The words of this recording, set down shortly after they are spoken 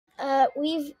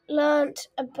we've learnt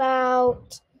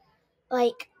about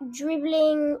like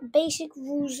dribbling, basic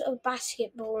rules of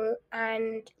basketball,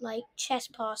 and like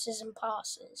chest passes and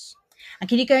passes. And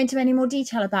can you go into any more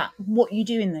detail about what you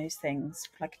do in those things,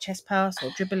 like a chest pass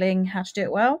or dribbling, how to do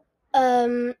it well?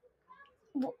 To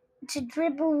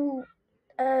dribble,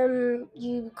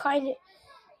 you kind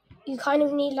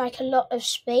of need like a lot of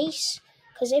space,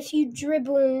 because if you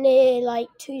dribble near like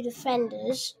two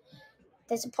defenders,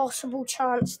 there's a possible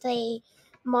chance they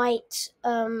might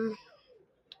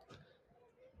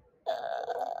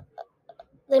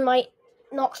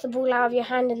knock the ball out of your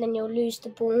hand, and then you'll lose the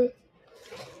ball,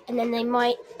 and then they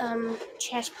might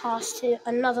chest pass to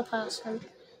another person,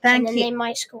 and then they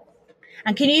might score.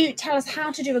 And can you tell us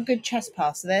how to do a good chest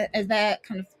pass? Is there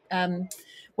kind of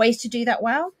ways to do that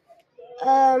well?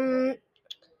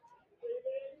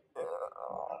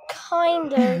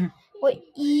 Kind of.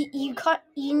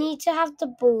 You need to have the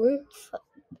ball,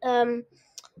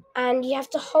 and you have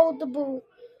to hold the ball,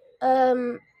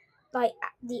 like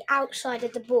the outside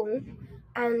of the ball,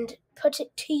 and put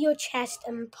it to your chest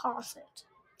and pass it.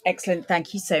 Excellent.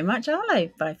 Thank you so much, Arlo.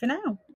 Bye for now.